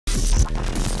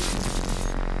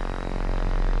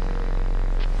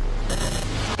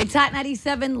It's Hot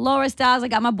 97, Laura Stylez. I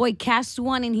got my boy Kast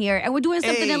One in here, and we're doing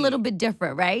something a little bit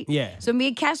different, right? Yeah. So me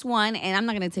and Kast One, and I'm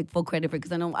not gonna take full credit for it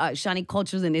because I know Shawnee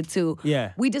Culture's in it too.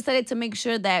 Yeah. We decided to make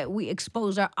sure that we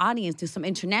expose our audience to some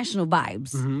international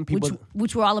vibes, People-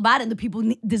 which we're all about, and the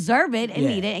people deserve it and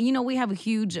need it. And you know we have a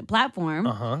huge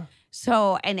platform.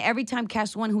 So, and every time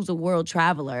Kast One, who's a world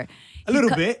traveler, A little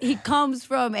bit. he comes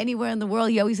from anywhere in the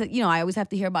world. He always, you know, I always have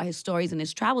to hear about his stories and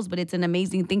his travels, but it's an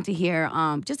amazing thing to hear,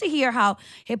 just to hear how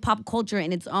hip hop culture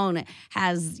in its own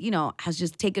has, you know, has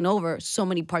just taken over so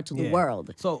many parts of the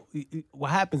world. So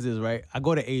what happens is, right, I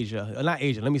go to Asia, not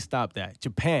Asia, let me stop that,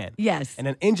 Japan. Yes. And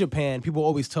then in Japan, people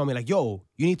always tell me like, yo,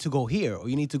 you need to go here or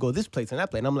you need to go this place and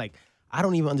that place. And I'm like, I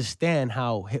don't even understand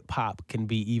how hip hop can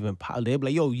be even popular. They're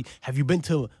like, yo, have you been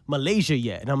to Malaysia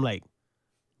yet? And I'm like,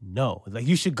 no. Like,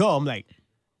 you should go. I'm like,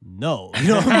 no. You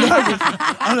know, I'm nervous.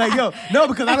 I'm like, yo, no,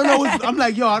 because I don't know. I'm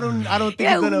like, yo, I don't think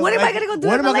I'm gonna. What am I gonna go do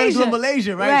in Malaysia? What am I gonna do in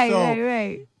Malaysia, right?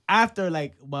 Right. After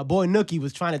like my boy Nookie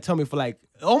was trying to tell me for like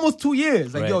almost 2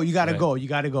 years, like, yo, you gotta go, you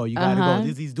gotta go.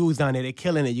 There's these dudes down there, they're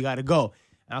killing it. You gotta go.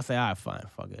 And I'll say, all right, fine,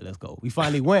 fuck it, let's go. We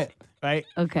finally went, right?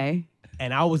 Okay.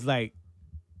 And I was like,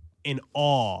 in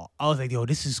awe. I was like, yo,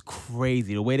 this is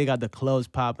crazy. The way they got the clubs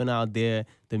popping out there,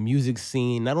 the music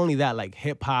scene, not only that, like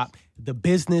hip hop, the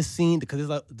business scene, because it's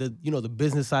like the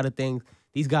business side of things.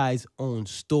 These guys own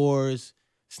stores,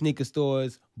 sneaker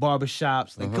stores,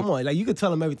 barbershops. Like, come on, like you could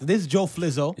tell them everything. This is Joe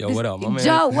Flizzow. Yo, what up, my man?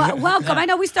 Joe, welcome. I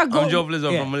know we start going. I'm Joe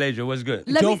Flizzow from Malaysia. What's good?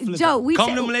 Joe, we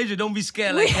come to Malaysia. Don't be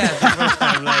scared like that. The first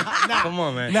time. Like, come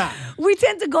on, man. We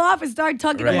tend to go off and start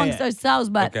talking amongst ourselves,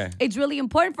 but Okay. it's really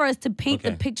important for us to paint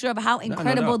the picture of how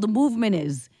incredible the movement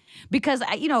is. Because,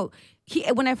 you know,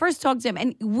 when I first talked to him,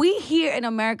 and we here in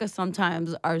America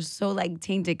sometimes are so like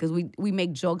tainted because we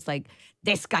make jokes like,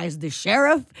 this guy's the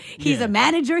sheriff, he's a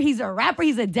manager, he's a rapper,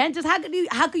 he's a dentist.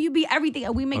 How could you be everything?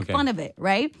 And we make fun of it,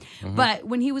 right? But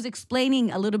when he was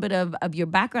explaining a little bit of your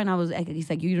background, he's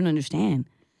like, you don't understand.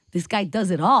 This guy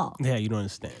does it all. Yeah, you don't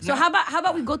understand. So how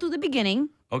about we go through the beginning?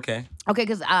 Okay. Okay,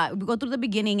 because we go through the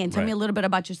beginning and tell me a little bit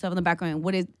about yourself in the background.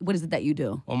 What is it that you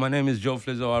do? Well, my name is Joe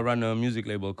Flizzow. I run a music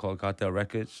label called Cartel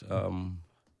Records.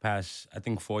 Past, I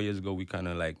think 4 years ago, we kind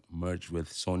of like merged with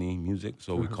Sony Music.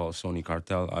 So we call Sony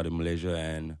Cartel out of Malaysia.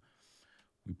 And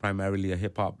we primarily a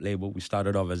hip-hop label. We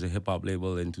started off as a hip-hop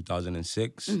label in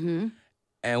 2006.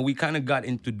 And we kind of got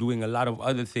into doing a lot of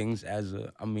other things at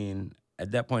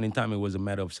that point in time, it was a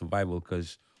matter of survival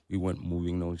because we weren't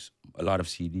moving a lot of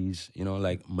CDs. You know,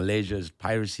 like Malaysia's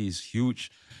piracy is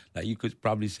huge. Like you could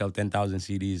probably sell 10,000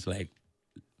 CDs like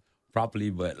properly,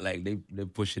 but like they're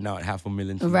pushing out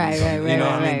 500,000 CDs. Right. You know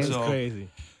what I mean? That's So, crazy.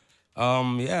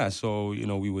 So, you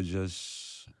know, we were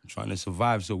just trying to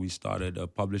survive. So we started a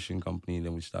publishing company,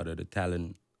 then we started a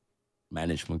talent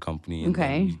management company. And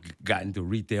then we got into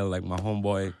retail, like my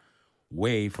homeboy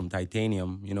Way from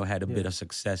Titanium, you know, had a bit of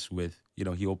success with, you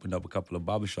know, he opened up a couple of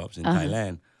barbershops in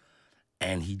Thailand.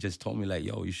 And he just told me like,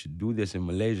 yo, you should do this in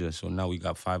Malaysia. So now we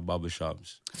got 5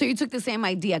 barbershops. So you took the same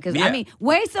idea. Because, I mean,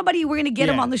 where's somebody we're going to get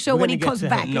him on the show when he comes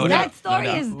back? That story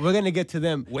is... We're going to get to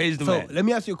them. Where's the so man? let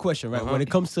me ask you a question, right? When it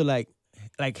comes to like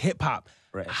hip-hop,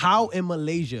 how in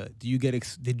Malaysia did you get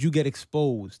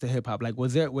exposed to hip-hop? Like, were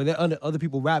there other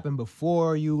people rapping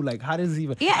before you? Like, how does it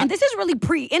even... Yeah, and this is really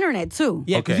pre-internet, too.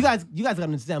 Yeah, because you guys got to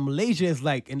understand, Malaysia is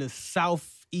like in the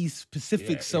Southeast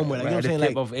Pacific somewhere. Like, you know what I'm saying? At the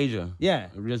tip Like, of Asia. Yeah.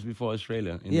 Just before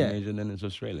Australia. Indonesia, then it's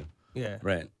Australia. Yeah.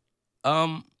 Right.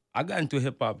 I got into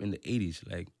hip-hop in the 80s.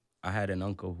 Like, I had an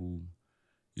uncle who,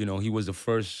 you know, he was the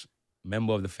first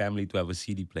member of the family to have a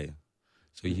CD player.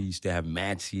 So he used to have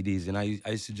mad CDs, and I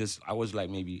was like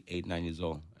maybe 8, 9 years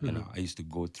old, and I used to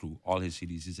go through all his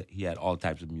CDs. He had all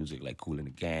types of music, like Kool and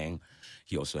the Gang.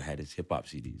 He also had his hip-hop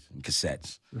CDs and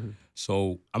cassettes.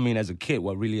 So, I mean, as a kid,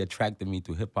 what really attracted me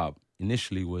to hip-hop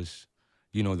initially was,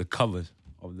 you know, the covers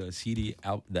of the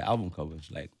the album covers,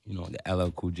 like, you know, the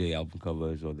LL Cool J album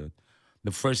covers, or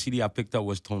the first CD I picked up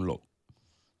was Tone Loc.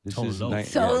 This is back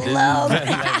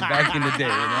in the day, you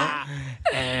know?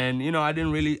 And, you know, I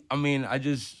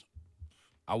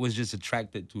was just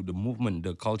attracted to the movement,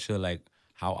 the culture, like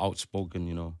how outspoken,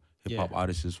 you know, hip-hop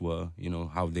artists were, you know,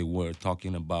 how they were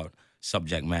talking about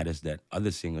subject matters that other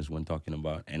singers weren't talking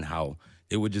about, and how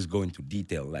they would just go into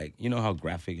detail, like, you know how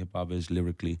graphic hip-hop is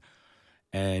lyrically.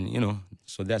 And, you know,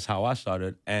 so that's how I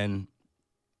started. And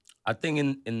I think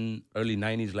in early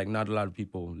 90s, like, not a lot of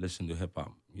people listened to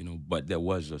hip-hop, you know, but there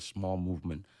was a small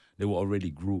movement. There were already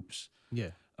groups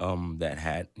that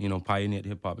had, you know, pioneered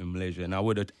hip-hop in Malaysia. And I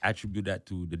would attribute that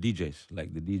to the DJs.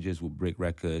 Like, the DJs would break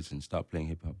records and start playing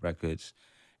hip-hop records.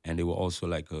 And they were also,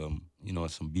 like, you know,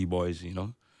 some B-boys, you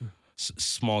know,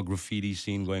 small graffiti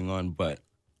scene going on. But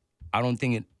I don't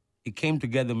think it came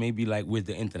together maybe like with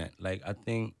the internet. Like I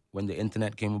think when the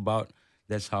internet came about,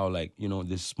 that's how like, you know,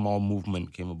 this small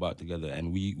movement came about together.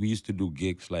 And we used to do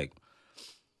gigs like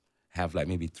have like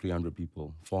maybe 300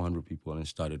 people, 400 people, and it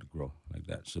started to grow like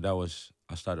that. So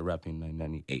I started rapping in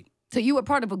 1998. So you were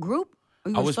part of a group?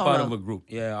 Or you I were was solo? part of a group.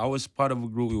 Yeah, I was part of a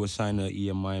group. We were signed to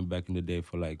EMI back in the day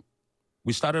for like,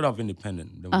 we started off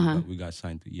independent. Then we got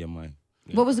signed to EMI.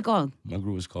 Yeah. What was it called? My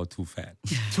group was called Too Fat.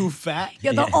 Too fat?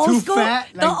 Yeah, the old Too school, fat?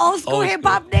 the old school hip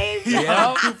hop names.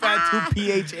 Yeah, Too Fat,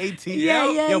 2 PHAT.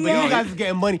 Yeah. Yo, but you guys was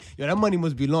getting money. Yo, that money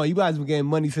must be long. You guys were getting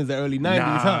money since the early 90s,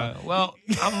 huh? Well,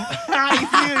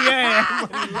 yeah,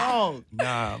 money long.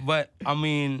 Nah, but I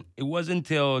mean, it wasn't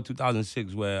until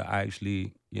 2006 where I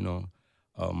actually, you know,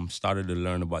 started to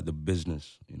learn about the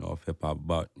business, you know, of hip hop.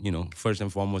 But, you know, first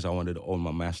and foremost, I wanted to own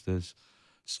my masters.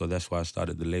 So that's why I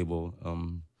started the label.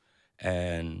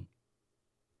 And,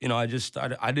 you know, I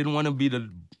didn't want to be the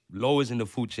lowest in the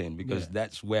food chain because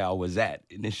that's where I was at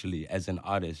initially as an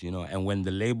artist, you know. And when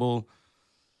the label,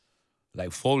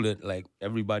 like, folded, like,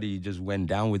 everybody just went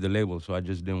down with the label. So I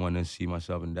just didn't want to see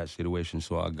myself in that situation.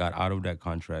 So I got out of that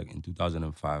contract in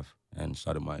 2005 and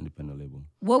started my independent label.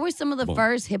 What were some of the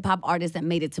first hip-hop artists that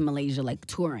made it to Malaysia, like,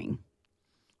 touring?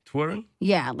 Touring?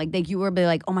 Yeah, like you were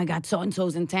like, oh, my God,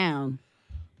 so-and-so's in town.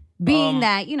 Being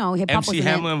that, you know, hip-hop was MC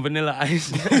Hammer and Vanilla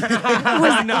Ice. was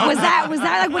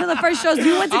that like one of the first shows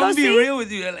you went to go see? I'll be real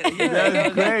with you. Like,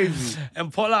 That's crazy.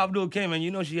 And Paula Abdul came, and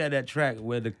you know she had that track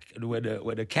where the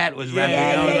cat was rapping.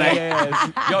 I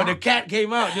was like, yo, the cat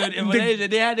came out, dude. In Malaysia,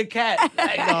 they had the cat.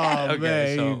 Like, oh,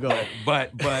 man, here you go.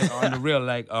 But on the real,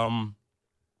 like, I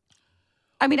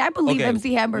mean, I believe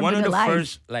MC Hammer and Vanilla Ice. One of the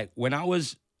first, like, when I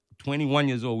was 21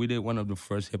 years old, we did one of the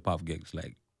first hip-hop gigs,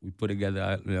 like, we put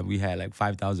together, we had like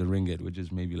 5,000 ringgit, which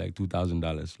is maybe like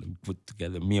 $2,000. We put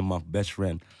together, me and my best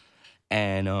friend.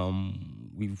 And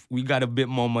we got a bit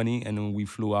more money, and then we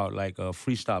flew out like a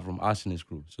freestyle from Arsonist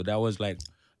crew. So that was like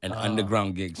an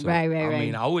underground gig. So, right. I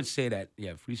mean, I would say that,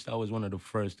 yeah, freestyle was one of the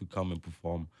first to come and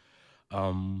perform.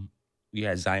 We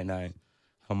had Cyanide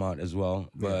come out as well.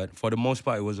 But for the most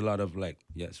part, it was a lot of like,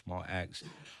 small acts.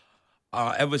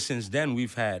 Ever since then,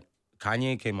 we've had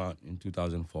Kanye came out in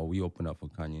 2004. We opened up for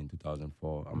Kanye in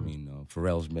 2004. I mean,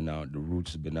 Pharrell's been out. The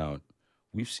Roots has been out.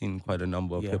 We've seen quite a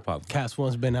number of hip-hop. Kast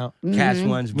One's been out. Kast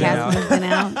One's been out.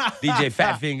 DJ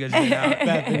Fat Finger's been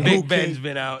out. Big Ben's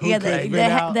been out. Yeah,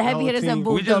 the heavy hitters have moved over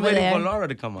there. We just waiting for Laura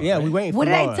to come out. Yeah, we waiting for What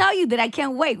Laura. did I tell you that I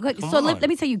can't wait? So let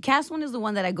me tell you, Kast One is the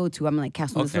one that I go to. I'm like,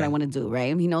 Kast One is what I want to do,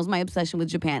 right? He knows my obsession with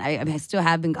Japan. I still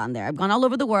haven't gone there. I've gone all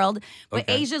over the world, but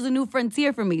Asia's a new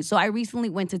frontier for me. So I recently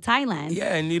went to Thailand.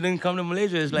 Yeah, and you didn't come to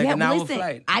Malaysia. It's like an hour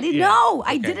flight. I didn't know.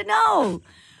 I didn't know.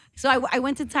 So I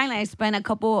went to Thailand. I spent like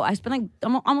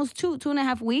almost two and a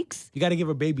half weeks. You got to give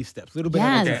her baby steps, little bit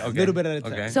at a time. Little bit at a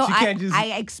time. Okay. So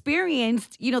I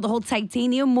experienced, you know, the whole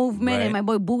titanium movement and my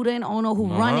boy Buddha and Ono who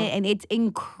run it, and it's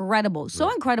incredible.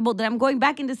 So incredible that I'm going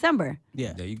back in December.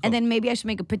 Yeah. There you go. And then maybe I should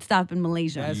make a pit stop in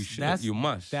Malaysia. You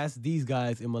must. That's these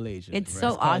guys in Malaysia. It's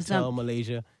so awesome.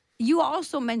 Malaysia. You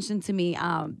also mentioned to me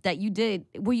that you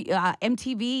did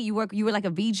MTV. You were like a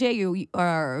VJ,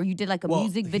 or you did like a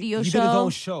music video show. He did his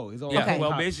own show.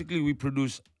 Well, basically we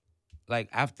produced like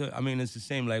after. I mean, it's the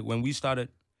same. Like when we started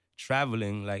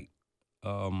traveling, like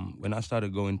when I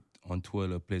started going on tour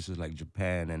to places like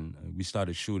Japan, and we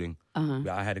started shooting.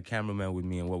 I had a cameraman with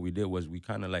me, and what we did was we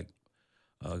kind of like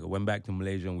went back to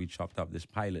Malaysia and we chopped up this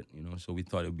pilot. You know, so we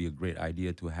thought it'd be a great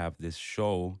idea to have this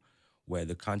show where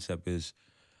the concept is.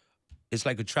 It's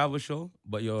like a travel show,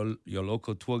 but your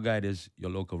local tour guide is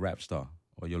your local rap star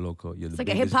or your local. It's like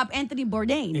a hip hop Anthony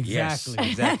Bourdain. Exactly. Yes,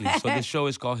 exactly. So the show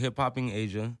is called HipHopping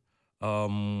Asia.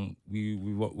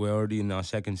 We're already in our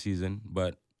second season,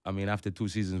 but I mean after 2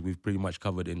 seasons we've pretty much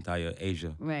covered the entire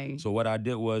Asia. Right. So what I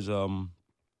did was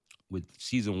with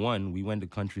season 1 we went to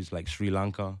countries like Sri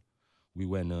Lanka. We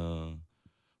went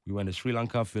to Sri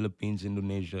Lanka, Philippines,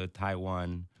 Indonesia,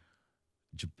 Taiwan,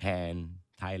 Japan,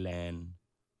 Thailand.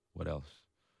 What else?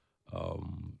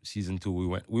 Season 2,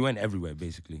 we went everywhere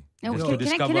basically. Just to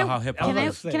discover how hip hop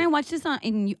is. Can I watch this on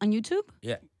YouTube?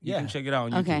 Yeah, you can check it out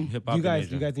on YouTube. Okay. Hip-hop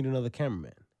You guys need another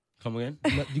cameraman. Come again?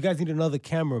 You guys need another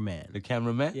cameraman. The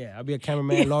cameraman? Yeah, I'll be a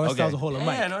cameraman. Laura Styles will hold a mic.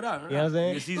 Yeah, no doubt. You know what I'm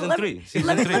saying? Season 3.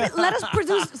 Let us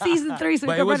produce season 3 so we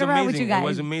But can run around with you guys. It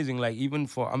was amazing. Like even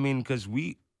because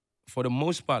for the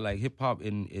most part, like hip hop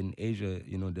in Asia,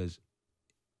 you know, there's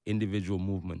individual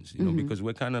movements, you know, because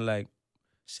we're kind of like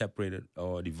separated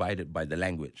or divided by the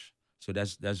language. So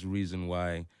that's the reason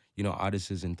why, you know,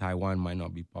 artists in Taiwan might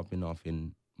not be popping off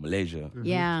in Malaysia.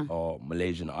 Yeah. Or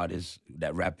Malaysian artists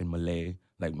that rap in Malay,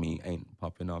 like me, ain't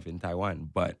popping off in Taiwan.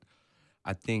 But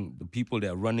I think the people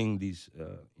that are running these,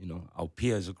 our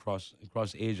peers across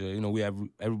Asia, we have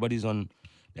everybody's on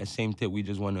that same tip. We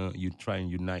just want to try and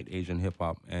unite Asian hip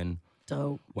hop. And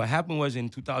Dope. what happened was in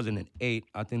 2008,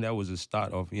 I think that was the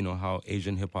start of how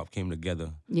Asian hip hop came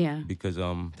together. Yeah. Because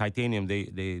Titanium, they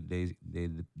did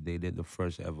the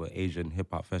first ever Asian hip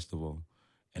hop festival,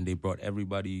 and they brought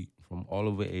everybody from all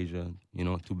over Asia,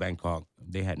 to Bangkok.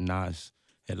 They had Nas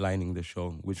headlining the show,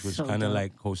 which was kind of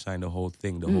like co-signed the whole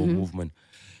thing, the whole movement.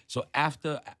 So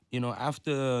after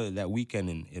that weekend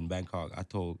in Bangkok, I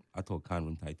told Khan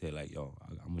from Taipei, like, yo,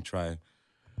 I'm gonna try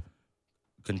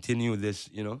continue this,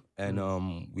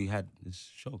 and we had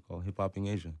this show called Hip Hopping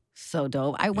Asia. So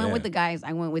dope. I went with the guys.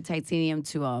 I went with Titanium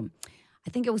to I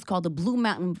think it was called the Blue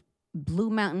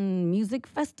Mountain Music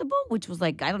Festival, which was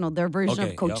like, I don't know, their version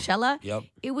of Coachella. Yep.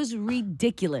 It was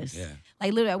ridiculous. Yeah.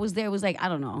 Like literally, I was there. It was like, I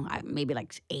don't know, maybe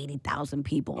like 80,000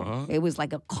 people. It was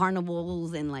like a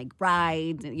carnivals and like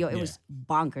rides. And, it was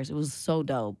bonkers. It was so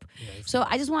dope. Yeah, so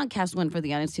I just want Kast one for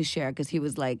the audience to share, because he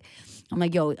was like, I'm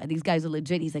like, yo, these guys are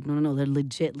legit. He's like, no, they're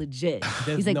legit.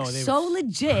 He's like, so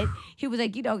legit. He was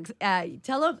like,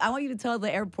 tell him, I want you to tell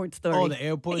the airport story. Oh, the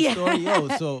airport story? Yo,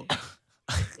 so...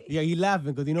 Yeah, he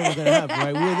laughing because what's gonna happen,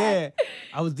 right? We were there.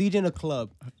 I was DJing a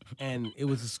club, and it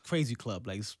was this crazy club.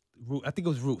 Like, I think it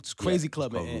was Roots. Crazy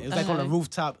club. And it was like on a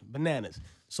rooftop, bananas.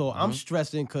 So I'm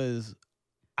stressing because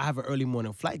I have an early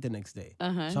morning flight the next day.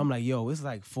 So I'm like, yo, it's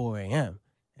like 4 a.m.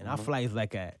 And our flight is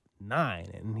like at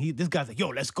 9. And this guy's like, yo,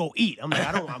 let's go eat. I'm like,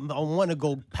 I don't want to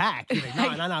go pack. He's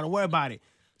like, no, don't worry about it.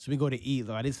 So we go to eat.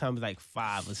 By this time it's like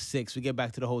 5 or 6. We get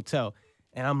back to the hotel.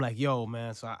 And I'm like, yo,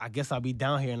 man, so I guess I'll be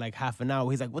down here in like half an hour.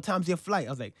 He's like, what time's your flight? I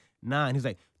was like, 9. He's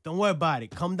like, don't worry about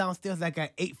it. Come downstairs like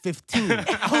at 8:15.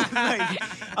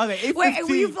 I was like 8:15. Wait,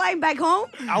 were you flying back home?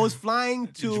 I was flying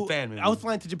to Japan. I was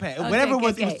flying to Japan. Whatever it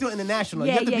was, it was still international.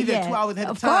 Yeah, you have to be there 2 hours ahead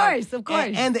of time. Of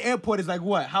course. And the airport is like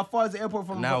what? How far is the airport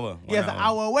from? An hour. Yeah, it's an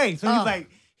hour away. So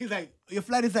he's like, your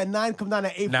flight is at 9, come down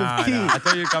at 8:15. Nah, I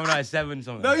thought you were coming out at 7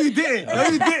 something. No, you didn't. No,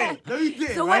 you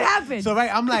didn't. So what happened? So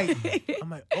I'm like,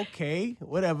 okay,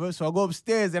 whatever. So I go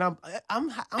upstairs and I'm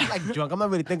like drunk. I'm not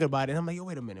really thinking about it. And I'm like, yo,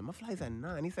 wait a minute. My flight's at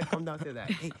 9. He said, come downstairs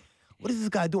at 8. What is this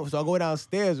guy doing? So I go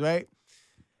downstairs, right?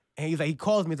 And he's like, he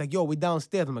calls me. He's like, yo, we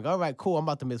downstairs. I'm like, all right, cool. I'm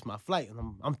about to miss my flight.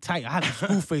 And I'm tight. I have a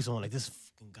school face on. Like, this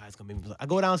fucking guy's gonna make me. I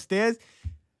go downstairs,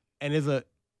 and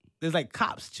there's like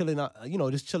cops chilling out,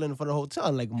 just chilling in front of the hotel,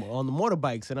 and like on the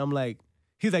motorbikes. And I'm like,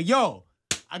 he's like, yo,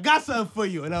 I got something for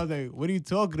you. And I was like, what are you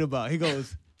talking about? He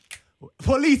goes,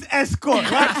 police escort.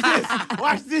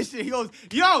 Watch this shit. He goes,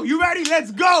 yo, you ready?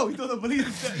 Let's go. He told the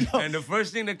police. Yo. And the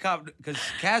first thing the cop, because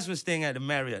Kast was staying at the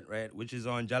Marriott, right, which is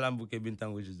on Jalan Bukit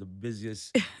Bintang, which is the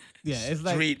busiest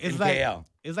street in KL.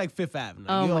 It's like Fifth Avenue.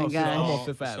 Oh my God. I'm on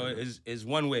Fifth Avenue. So it's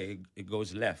one way. It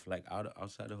goes left. Like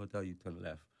outside the hotel, you turn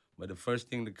left. But the first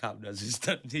thing the cop does is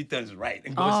he turns right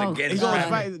and goes against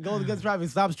traffic. Goes against traffic,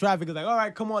 stops traffic. It's like, all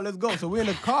right, come on, let's go. So we're in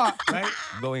the car, right?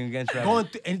 Going against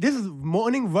traffic. And this is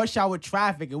morning rush hour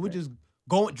traffic, and we're just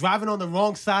driving on the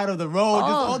wrong side of the road,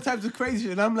 just all types of crazy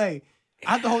shit. And I'm like,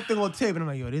 I had the whole thing on tape, and I'm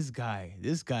like, yo, this guy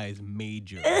is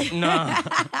major.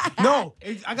 No,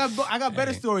 I got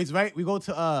better stories, right? We go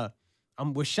to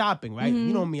we're shopping, right?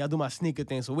 You know me, I do my sneaker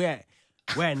thing, so we're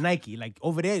at Nike. Like,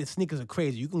 over there, the sneakers are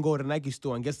crazy. You can go to the Nike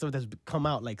store and get stuff that's come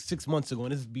out like 6 months ago,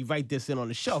 and this be right there sitting on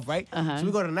the shelf, right? So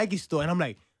we go to the Nike store, and I'm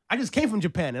like, I just came from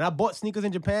Japan, and I bought sneakers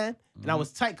in Japan, and I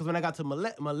was tight, because when I got to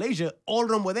Malaysia, all of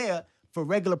them were there for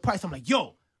regular price. I'm like,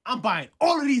 yo, I'm buying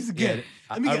all of these again.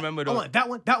 Yeah, I remember those. I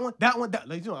want that one.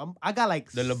 Like, I got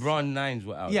like... The LeBron 9s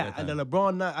were out. Yeah, the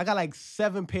LeBron 9. I got like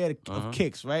 7 pair of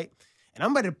kicks, right? And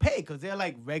I'm ready to pay, because they're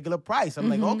like regular price. I'm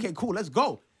like, okay, cool, let's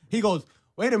go. He goes,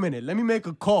 wait a minute, let me make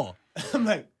a call. I'm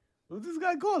like, who's this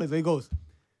guy calling? So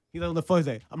he's on the phone. He's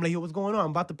like, I'm like, yo, what's going on?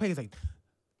 I'm about to pay. He's like,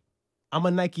 I'm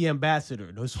a Nike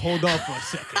ambassador. Just hold on for a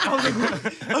second. I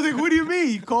was like, what do you mean?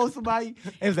 He calls somebody,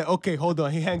 and he's like, okay, hold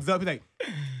on. He hangs up. He's like,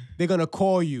 they're gonna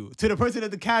call you. To the person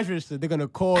at the cash register, they're gonna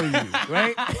call you,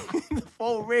 right? The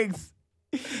phone rings.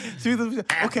 So he's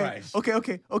like,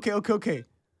 okay.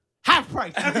 Half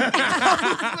price.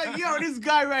 Like, yo, this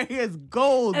guy right here is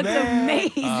gold, That's man.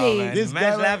 amazing. Oh, man. This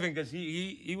Man's guy laughing because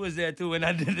he was there too, and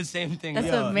I did the same thing. That's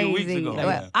a few weeks amazing. ago.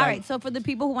 Well, all right, so for the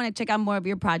people who want to check out more of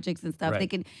your projects and stuff,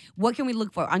 Right. what can we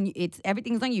look for?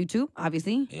 Everything's on YouTube,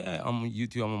 obviously. Yeah, I'm on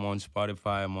YouTube. I'm on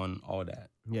Spotify. I'm on all that.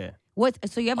 Yeah.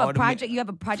 So you have a project? You have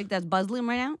a project that's buzzing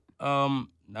right now?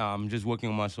 No, I'm just working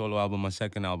on my solo album. My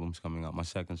second album's coming out. My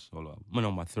second solo album.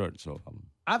 No, my third solo album.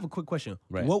 I have a quick question.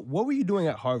 Right. What were you doing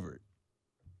at Harvard?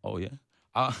 Oh, yeah?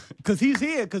 Because he's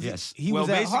here, because Yes. he Well, was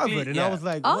at basically, Harvard, and I yeah. was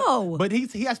like, Oh. what? But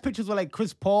he has pictures with like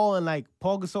Chris Paul and like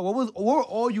Paul Gasol. What were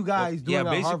all you guys doing at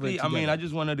Harvard basically, I mean, together? I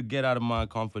just wanted to get out of my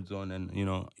comfort zone, and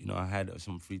I had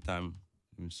some free time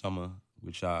in summer,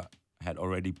 which I had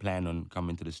already planned on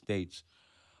coming to the States.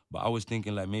 But I was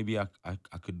thinking like maybe I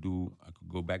could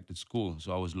go back to school.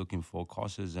 So I was looking for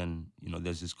courses, and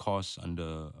there's this course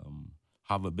under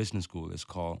Harvard Business School. It's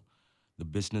called the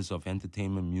Business of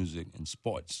Entertainment, Music, and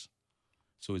Sports.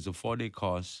 So it's a 4-day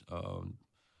course.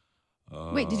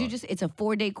 Wait, it's a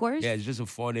 4-day course? Yeah, it's just a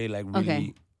 4-day, like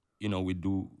really,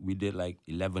 we did like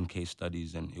 11 case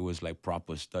studies, and it was like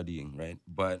proper studying, right?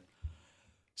 But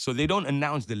so they don't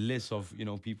announce the list of,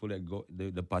 people that go,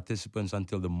 the participants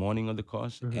until the morning of the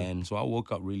course. Mm-hmm. And so I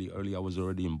woke up really early. I was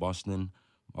already in Boston.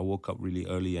 I woke up really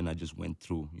early, and I just went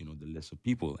through, the list of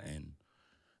people. And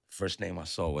first name I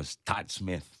saw was Todd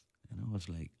Smith. And I was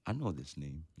like, I know this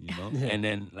name, And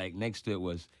then like next to it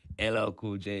was LL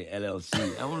Cool J,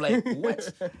 LLC. I'm like,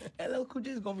 what? LL Cool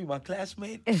J is gonna be my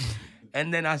classmate?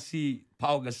 And then I see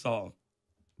Paul Gasol,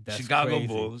 Chicago crazy.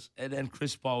 Bulls, and then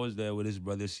Chris Paul was there with his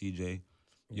brother CJ,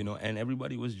 and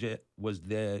everybody was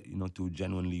there, to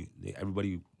genuinely.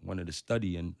 Everybody wanted to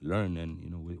study and learn, and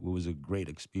it was a great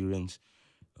experience.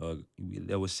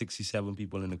 There were 67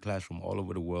 people in the class from all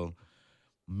over the world.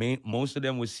 Most of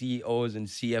them were CEOs and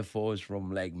CFOs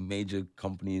from like major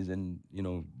companies and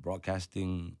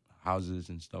broadcasting houses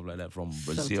and stuff like that, from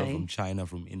Brazil, from China,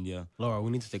 from India. Laura, we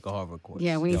need to take a Harvard course.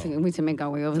 Yeah, we need to make our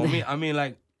way over there. For me, I mean,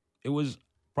 like, it was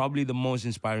probably the most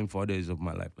inspiring 4 days of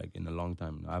my life, like in a long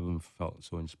time. I haven't felt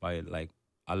so inspired. Like,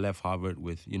 I left Harvard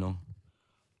with,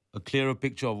 a clearer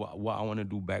picture of what I want to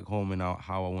do back home and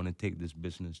how I want to take this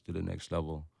business to the next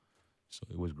level. So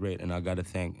it was great, and I got to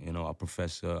thank, our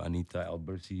professor, Anita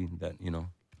Alberti, that,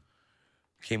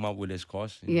 came up with this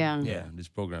course. Yeah. Yeah, this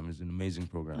program is an amazing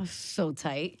program. So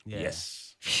tight. Yeah.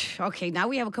 Yes. Okay, now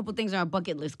we have a couple things on our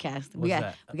bucket list, Kast. We What's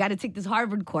that? got to take this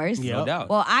Harvard course. Yeah. No doubt.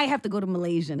 Well, I have to go to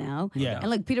Malaysia now. Yeah. And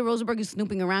look, Peter Rosenberg is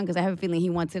snooping around because I have a feeling he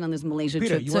wants in on this Malaysia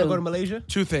Peter, trip you too. want to go to Malaysia?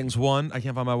 2 things. 1, I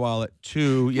can't find my wallet.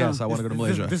 2, yes, I want to go to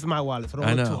Malaysia. This is my wallet, so don't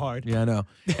I look know. too hard. Yeah, I know.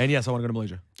 And yes, I want to go to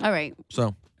Malaysia. All right.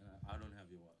 So, I don't have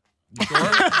your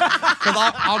wallet. because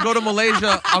I'll go to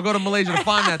Malaysia. I'll go to Malaysia to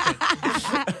find that thing.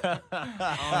 I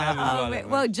don't have his wallet.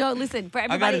 Well, Joe, listen, for I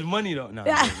got everybody, his money, though. No.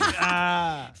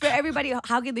 for everybody,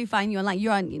 how can they find you online?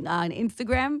 You're on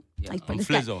Instagram? Yeah, Like, I'm this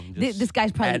Flizzow. Guy, this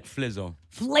guy's probably At Flizzow.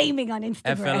 flaming on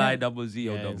Instagram. FLIZZOW.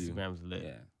 Yeah, Instagram's lit.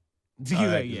 Yeah. Yeah,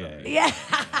 Alright, yeah.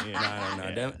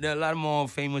 Yeah. No. There are a lot more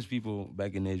famous people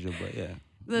back in Asia, but yeah.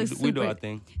 Look, We do super- our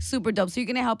thing. Super dope. So you're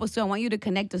gonna help us too. I want you to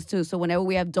connect us too. So whenever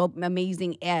we have dope,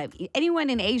 amazing, anyone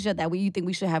in Asia that you think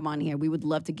we should have on here, we would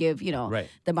love to give Right.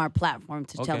 them our platform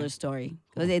to tell Okay. their story.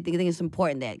 Because I think it's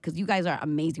important that because you guys are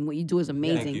amazing. What you do is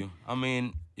amazing. Thank you. I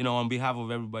mean, on behalf of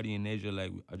everybody in Asia,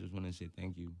 like, I just want to say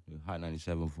thank you to Hot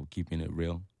 97 for keeping it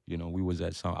real. I was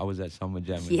at Summer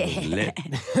Jam. And it was lit.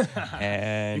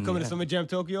 And You coming to Summer Jam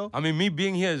Tokyo? I mean, me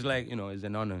being here is like, is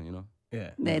an honor,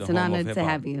 Yeah. It's The an home honor of to hip-hop.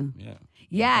 have you. Yeah.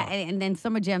 Yeah, and then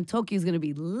Summer Jam Tokyo is gonna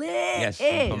be lit. Yes,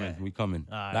 we coming. We coming.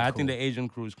 Alright, Like, I think cool. the Asian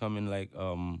crew's coming. Like,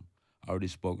 I already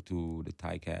spoke to the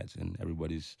Thai cats, and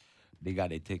they got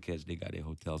their tickets, they got their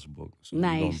hotels booked. So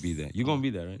Nice. You're gonna be there. You're gonna be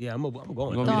there, right? Yeah, I'm going.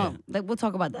 You're gonna be Like, we'll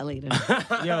talk about that later.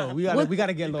 Yo, we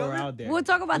gotta get Laura out there. We'll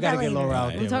talk about We gotta that get later. Laura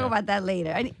out We'll there, talk man. about that later.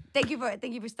 And thank you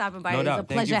for stopping by. No It's doubt. a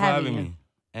pleasure Thank you for having you. me.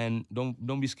 And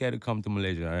don't be scared to come to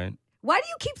Malaysia, all right? Why do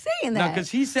you keep saying No, that? because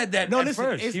he said that No, at listen,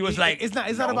 first. He was like, it's not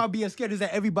no. about being scared. It's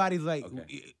that everybody's like,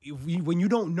 Okay. when you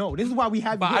don't know. This is why we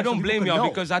have. But you here, I don't so people blame can y'all know.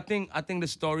 because I think the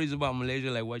stories about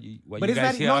Malaysia, like what you But it's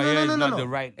guys not. hear No, out here, no, is no, not no. the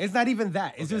right. It's not even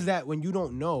that. It's just that when you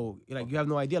don't know, like you have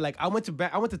no idea. Like I went to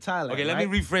Thailand. Okay, let right?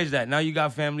 me rephrase that. Now you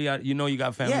got family out. You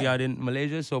got family Yeah. out in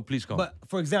Malaysia, so please come. But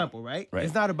for example, right? Right.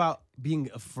 It's not about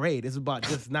being afraid. It's about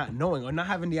just not knowing or not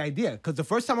having the idea. Because the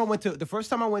first time I went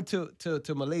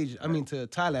to Malaysia, I mean to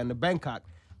Thailand, to Bangkok,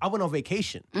 I went on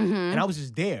vacation and I was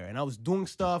just there and I was doing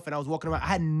stuff and I was walking around. I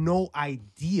had no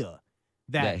idea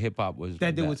that hip hop was that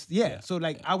like there was So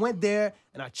like I went there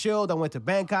and I chilled. I went to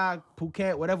Bangkok,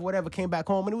 Phuket, whatever. Came back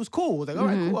home and it was cool. I was like, all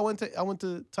right, cool. I went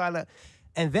to Thailand,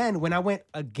 and then when I went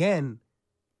again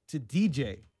to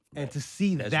DJ and to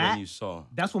see That's that, when you saw.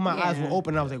 that's when my eyes were Yeah.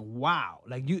 open. And I was like, wow.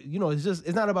 Like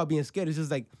it's not about being scared. It's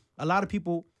just like a lot of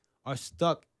people are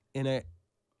stuck in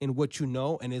in what you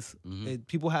know, and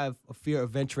people have a fear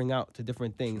of venturing out to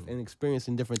different things and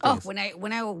experiencing different things.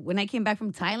 Oh, when I came back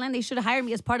from Thailand, they should have hired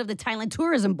me as part of the Thailand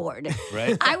tourism board.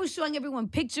 Right. I was showing everyone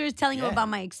pictures, telling them about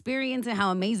my experience and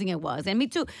how amazing it was. And me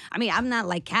too. I mean, I'm not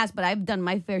like Kast, but I've done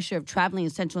my fair share of traveling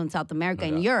in Central and South America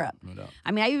and Europe. No doubt.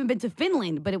 I mean, I've even been to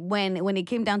Finland, but when it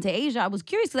came down to Asia, I was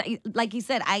curious. Like he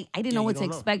said, I didn't know what to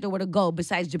expect or where to go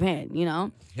besides Japan, you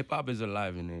know? Hip hop is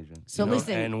alive in Asia. So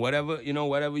listen. And whatever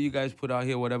you guys put out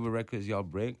here, whatever records y'all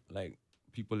break, like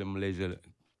people in Malaysia,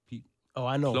 Oh,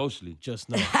 I know. Closely. Just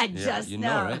know. I just you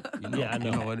know. Right? You know, Yeah, I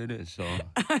know. You know what it is. So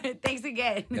Thanks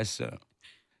again. yes, sir.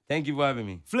 Thank you for having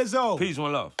me. Flizzow. Peace,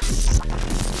 one love.